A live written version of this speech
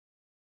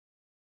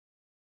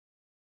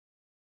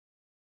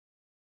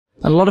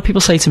And a lot of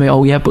people say to me,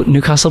 "Oh yeah, but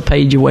Newcastle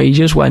paid your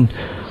wages when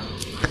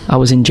I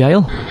was in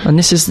jail," and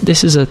this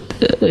is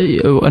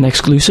an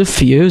exclusive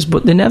for years,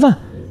 but they never.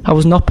 I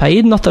was not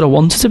paid. Not that I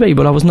wanted to be,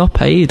 but I was not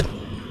paid.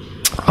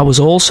 I was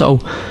also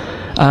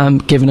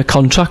given a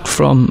contract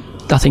from,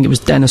 I think it was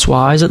Dennis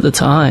Wise at the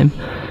time,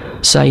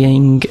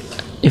 saying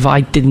if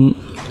I didn't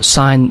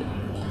sign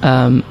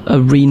a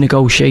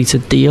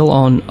renegotiated deal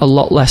on a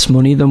lot less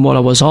money than what I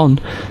was on,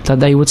 that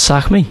they would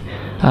sack me.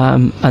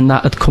 And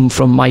that had come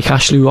from Mike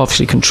Ashley, who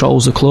obviously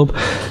controls the club.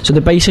 So they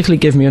basically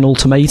give me an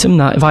ultimatum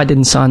that if I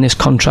didn't sign this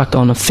contract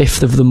on a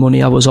fifth of the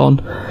money I was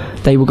on,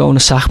 they were going to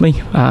sack me.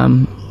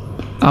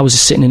 I was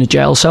sitting in a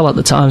jail cell at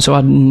the time, so I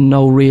had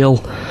no real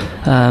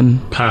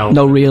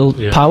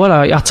power.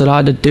 I had to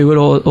either do it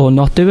or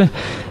not do it.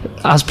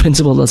 As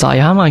principled as I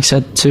am, I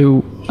said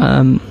to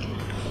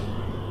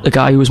the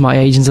guy who was my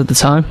agent at the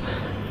time,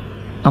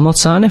 I'm not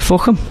signing it,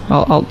 fuck him.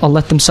 I'll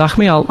let them sack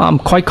me. I'm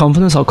quite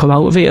confident I'll come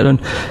out of here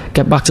and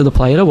get back to the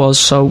player I was.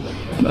 So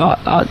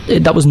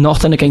that was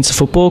nothing against the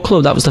football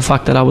club. That was the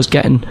fact that I was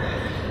getting,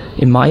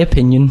 in my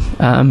opinion,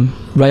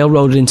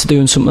 railroaded into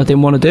doing something I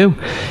didn't want to do.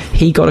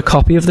 He got a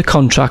copy of the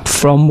contract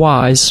from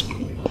Wise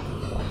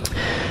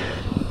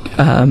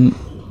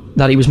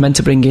that he was meant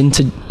to bring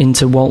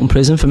into Walton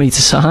Prison for me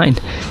to sign.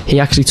 He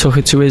actually took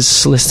it to his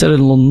solicitor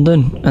in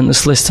London, and the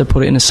solicitor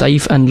put it in a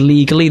safe, and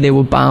legally they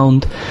were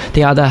bound.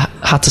 They either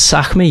had to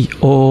sack me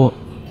or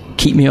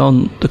keep me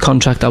on the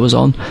contract I was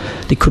on.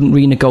 They couldn't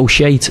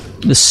renegotiate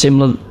the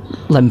similar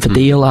length of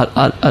deal at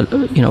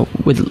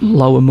with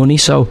lower money.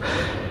 So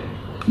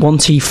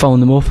once he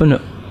phoned them up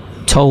and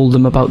told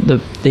them about the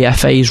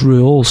FA's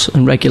rules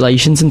and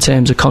regulations in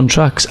terms of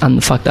contracts, and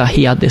the fact that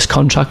he had this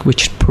contract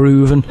which had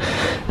proven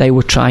they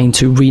were trying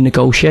to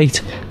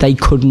renegotiate, they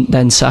couldn't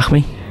then sack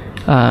me.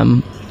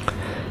 And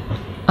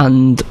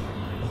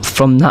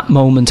from that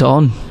moment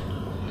on,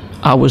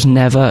 I was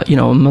never, a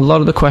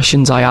lot of the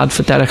questions I had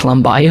for Derek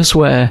Lambias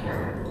were,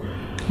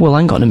 well,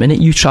 hang on a minute,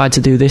 you tried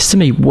to do this to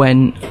me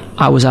when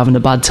I was having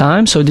a bad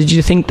time, so did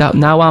you think that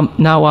now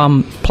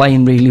I'm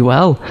playing really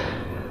well?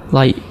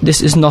 Like,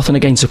 this is nothing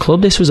against the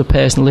club, this was a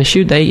personal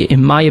issue.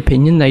 In my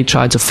opinion, they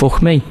tried to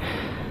fuck me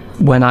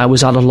when I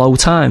was at a low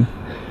time,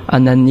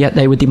 and then yet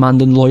they were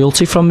demanding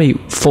loyalty from me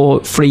for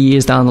 3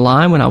 years down the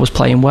line when I was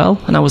playing well.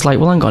 And I was like,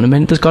 well, hang on a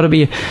minute, there's got to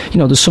be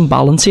there's some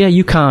balance here.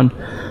 You can't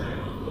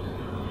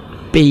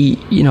be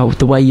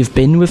the way you've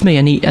been with me.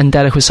 And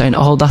Derek was saying,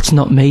 oh, that's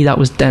not me, that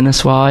was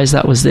Dennis Wise,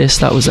 that was this,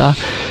 that was that.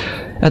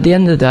 At the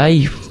end of the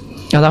day,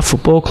 at that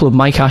football club,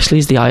 Mike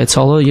Ashley's the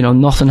Ayatollah.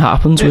 Nothing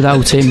happens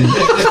without him.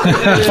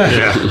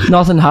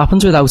 Nothing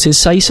happens without his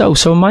say-so.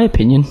 So in my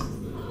opinion,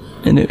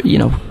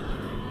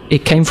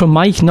 it came from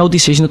Mike. No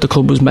decision at the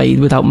club was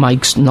made without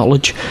Mike's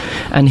knowledge,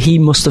 and he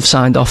must have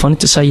signed off on it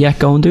to say, yeah,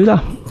 go and do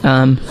that.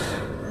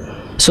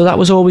 So that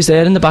was always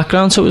there in the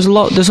background. So it was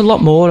there's a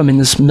lot more. I mean,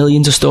 there's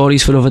millions of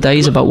stories for other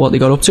days about what they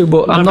got up to,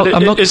 but I'm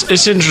not.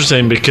 It's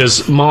interesting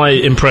because my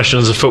impression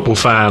as a football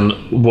fan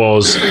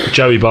was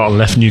Joey Barton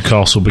left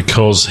Newcastle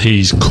because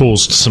he's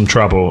caused some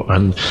trouble,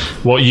 and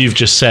what you've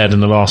just said in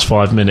the last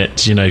 5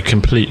 minutes,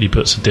 completely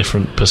puts a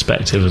different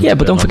perspective. Yeah,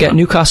 but don't forget,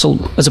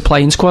 Newcastle as a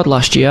playing squad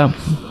last year.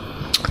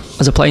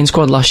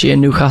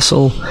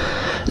 Newcastle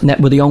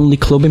were the only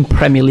club in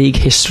Premier League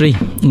history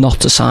not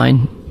to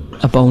sign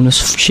a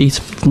bonus sheet.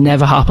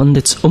 Never happened.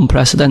 It's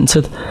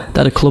unprecedented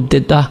that a club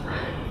did that.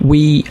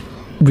 We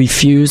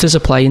refused as a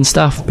playing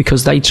staff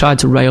because they tried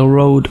to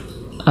railroad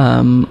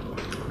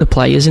the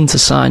players into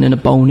signing a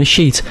bonus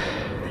sheet.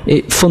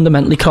 It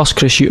fundamentally cost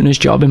Chris Hughton his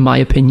job, in my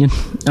opinion,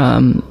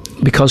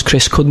 because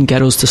Chris couldn't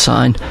get us to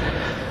sign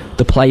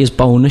the players'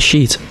 bonus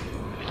sheet.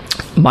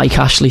 Mike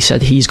Ashley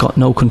said he's got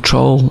no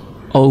control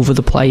over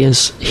the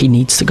players, he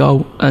needs to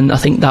go, and I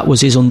think that was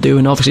his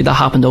undoing. Obviously that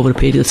happened over a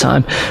period of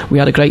time. We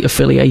had a great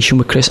affiliation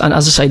with Chris, and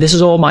as I say, this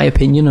is all my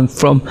opinion and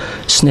from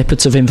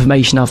snippets of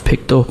information I've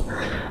picked up.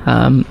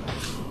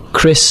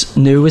 Chris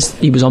knew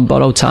he was on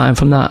borrowed time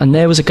from that, and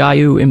there was a guy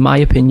who, in my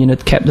opinion,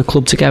 had kept the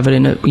club together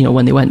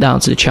when they went down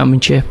to the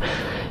Championship.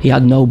 He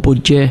had no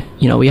budget,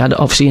 he had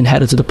obviously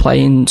inherited a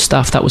playing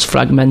staff that was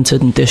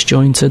fragmented and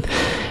disjointed,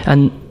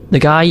 and the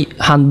guy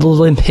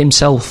handled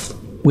himself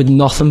with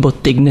nothing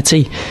but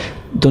dignity.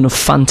 Done a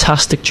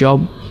fantastic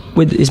job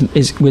with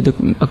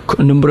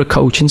a number of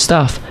coaching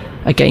staff,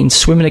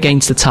 swimming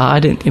against the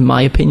tide, in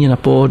my opinion,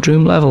 at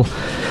boardroom level,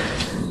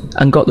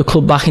 and got the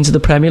club back into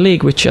the Premier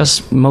League, which,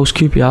 as most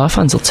QPR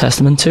fans will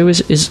testament to,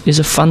 is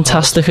a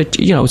fantastic.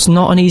 It's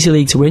not an easy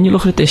league to win. You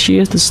look at it this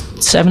year; there's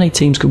 7-8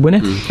 teams could win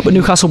it, but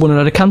Newcastle won it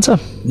at a canter.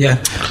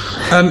 Yeah.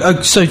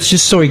 So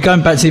just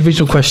going back to the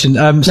original question.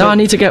 I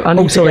need to get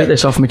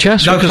this off my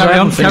chest. No, carry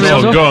on.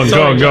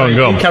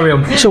 Go on. Carry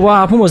on. So what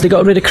happened was they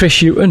got rid of Chris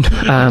Hughton,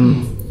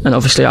 and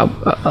obviously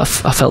I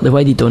felt the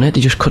way they'd done it,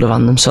 they just could have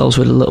handled themselves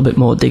with a little bit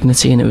more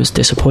dignity, and it was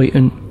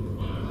disappointing.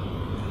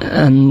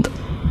 And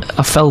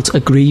I felt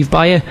aggrieved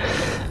by it.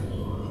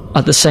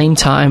 At the same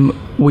time,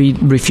 we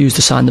refused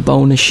to sign the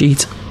bonus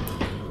sheet.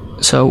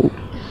 So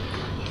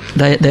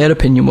their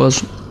opinion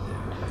was,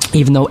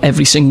 even though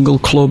every single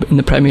club in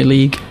the Premier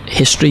League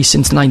history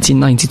since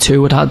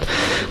 1992 had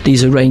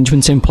these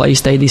arrangements in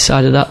place, they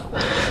decided that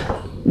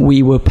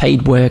we were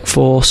paid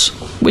workforce,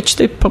 which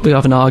they probably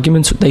have an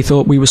argument. They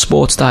thought we were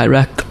Sports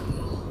Direct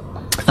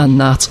and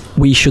that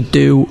we should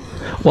do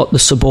what the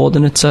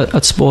subordinates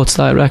at Sports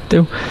Direct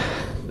do,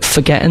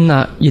 forgetting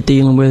that you're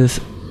dealing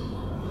with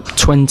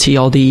 20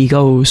 odd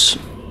egos,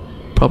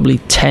 probably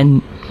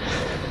 10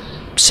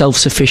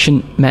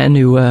 self-sufficient men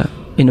who are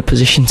in a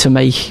position to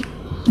make,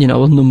 you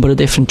know, a number of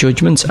different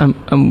judgments,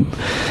 and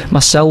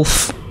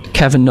myself,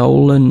 Kevin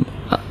Nolan,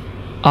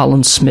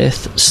 Alan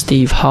Smith,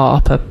 Steve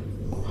Harper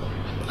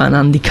and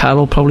Andy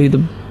Carroll, probably the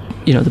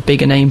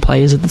bigger name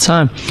players at the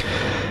time,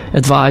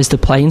 advised the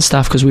playing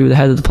staff, because we were the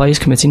head of the players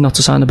committee, not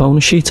to sign a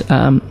bonus sheet.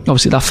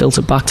 Obviously that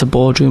filtered back to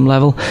boardroom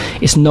level.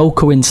 It's no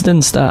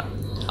coincidence that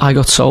I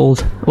got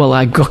sold, well,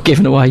 I got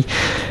given away,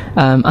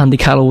 Andy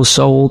Carroll was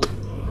sold,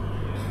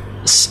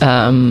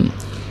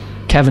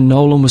 Kevin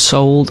Nolan was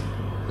sold,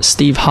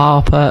 Steve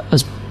Harper,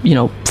 as you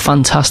know,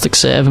 fantastic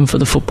servant for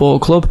the football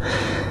club,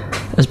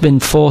 has been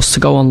forced to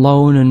go on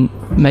loan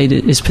and made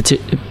his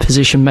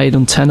position made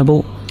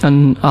untenable,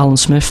 and Alan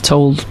Smith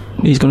told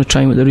he's going to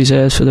train with the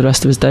reserves for the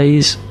rest of his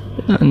days,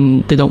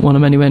 and they don't want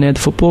him anywhere near the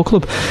football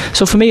club.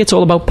 So for me, it's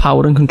all about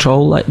power and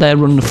control. Like, they're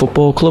running the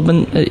football club,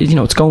 and you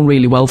know, it's going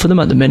really well for them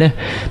at the minute,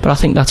 but I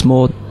think that's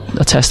more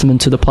a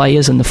testament to the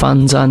players and the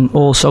fans, and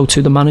also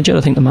to the manager.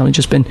 I think the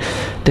manager's been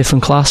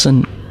different class,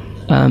 and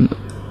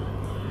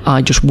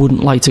I just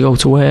wouldn't like to go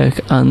to work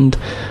and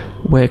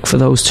work for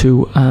those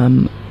two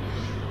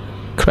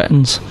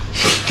cretins.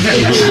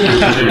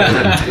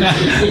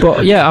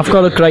 But yeah, I've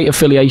got a great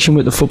affiliation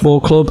with the football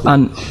club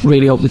and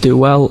really hope they do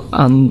well,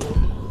 and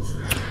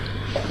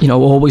you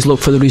know, always look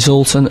for the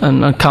results,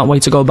 and I can't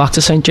wait to go back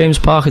to St James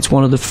Park. It's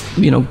one of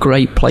the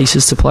great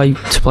places to play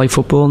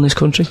football in this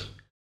country.